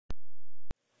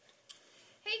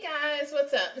Hey guys,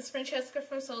 what's up? It's Francesca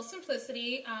from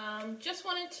Soulsimplicity. Just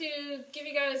wanted to give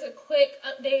you guys a quick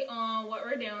update on what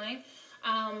we're doing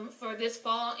for this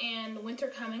fall and winter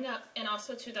coming up, and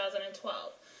also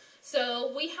 2012.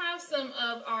 So we have some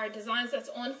of our designs that's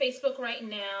on Facebook right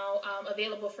now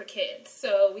available for kids.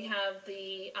 So we have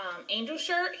the angel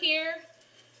shirt here,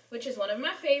 which is one of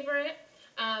my favorite,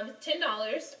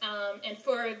 $10. And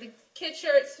for the kid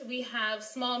shirts, we have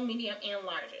small, medium, and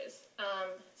larges.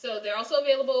 So they're also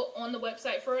available on the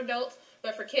website for adults,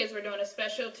 but for kids we're doing a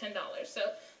special $10. So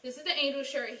this is the angel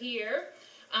shirt here.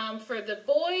 For the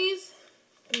boys,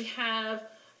 we have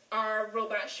our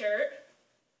robot shirt.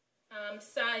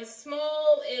 Size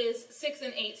small is 6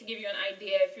 and 8 to give you an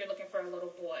idea if you're looking for a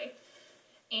little boy.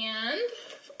 And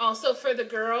also for the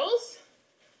girls,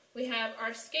 we have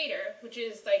our skater, which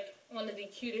is like one of the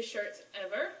cutest shirts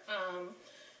ever.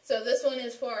 So this one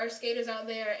is for our skaters out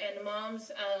there and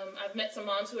moms. I've met some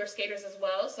moms who are skaters as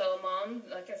well. So mom,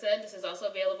 like I said, this is also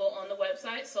available on the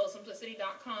website,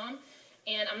 soulsimplicity.com.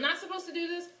 And I'm not supposed to do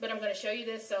this, but I'm going to show you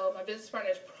this. So my business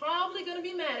partner is probably going to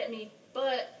be mad at me,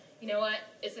 but you know what?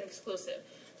 It's an exclusive.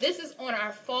 This is on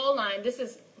our fall line. This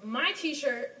is my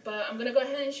t-shirt, but I'm going to go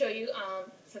ahead and show you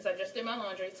since I just did my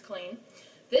laundry. It's clean.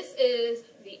 This is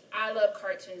the I Love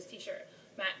Cartoons t-shirt.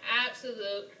 My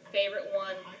absolute favorite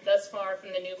one thus far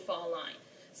from the new fall line.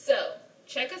 So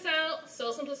check us out,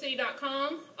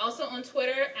 soulsimplicity.com. Also on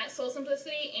Twitter at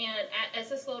Soulsimplicity and at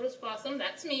 @SSLotusBlossom.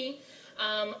 That's me.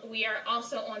 We are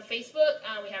also on Facebook.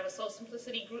 We have a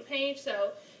Soulsimplicity group page.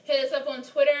 So hit us up on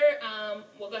Twitter.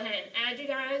 We'll go ahead and add you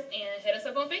guys, and hit us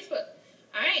up on Facebook.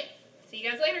 All right. See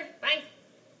you guys later. Bye.